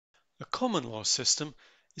A common law system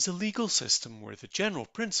is a legal system where the general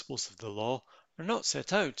principles of the law are not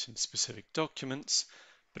set out in specific documents,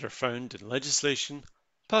 but are found in legislation,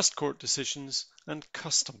 past court decisions, and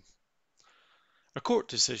custom. A court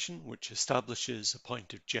decision which establishes a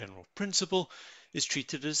point of general principle is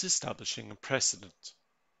treated as establishing a precedent.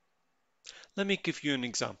 Let me give you an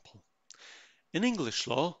example. In English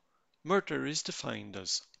law, murder is defined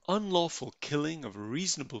as unlawful killing of a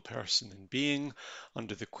reasonable person in being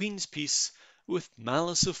under the Queen's peace with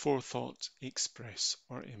malice aforethought, express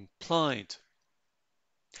or implied.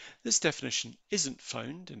 This definition isn't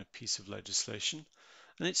found in a piece of legislation,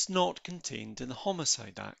 and it's not contained in the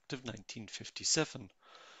Homicide Act of 1957.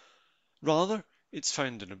 Rather, it's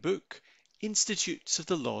found in a book, Institutes of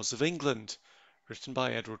the Laws of England, written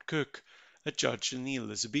by Edward Coke, a judge in the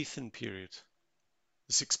Elizabethan period.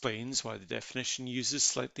 This explains why the definition uses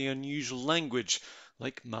slightly unusual language,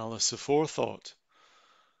 like malice aforethought.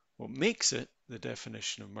 What makes it the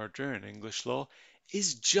definition of murder in English law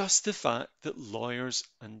is just the fact that lawyers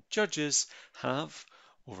and judges have,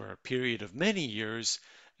 over a period of many years,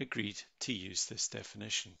 agreed to use this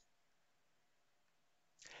definition.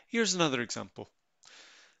 Here's another example.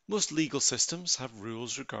 Most legal systems have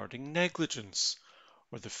rules regarding negligence,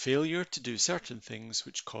 or the failure to do certain things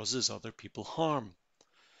which causes other people harm.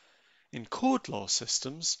 In code law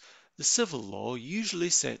systems, the civil law usually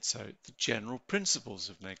sets out the general principles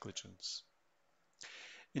of negligence.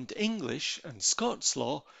 In English and Scots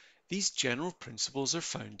law, these general principles are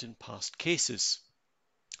found in past cases.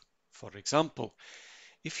 For example,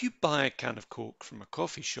 if you buy a can of Coke from a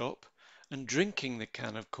coffee shop and drinking the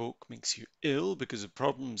can of Coke makes you ill because of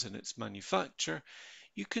problems in its manufacture,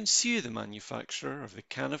 you can sue the manufacturer of the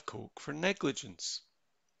can of Coke for negligence.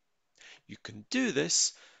 You can do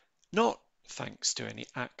this not thanks to any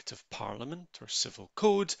act of Parliament or civil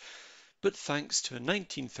code, but thanks to a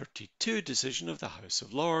 1932 decision of the House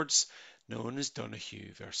of Lords known as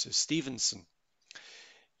Donoghue versus Stevenson.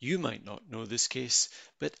 You might not know this case,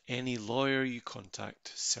 but any lawyer you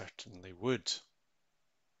contact certainly would.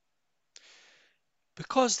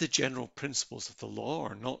 Because the general principles of the law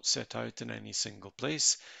are not set out in any single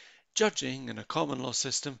place, judging in a common law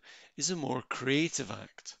system is a more creative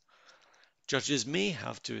act. Judges may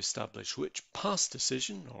have to establish which past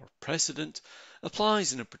decision or precedent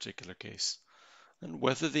applies in a particular case, and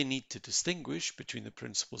whether they need to distinguish between the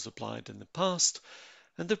principles applied in the past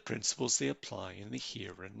and the principles they apply in the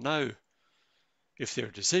here and now. If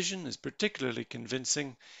their decision is particularly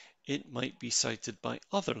convincing, it might be cited by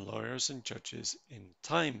other lawyers and judges in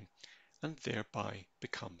time, and thereby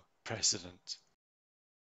become precedent.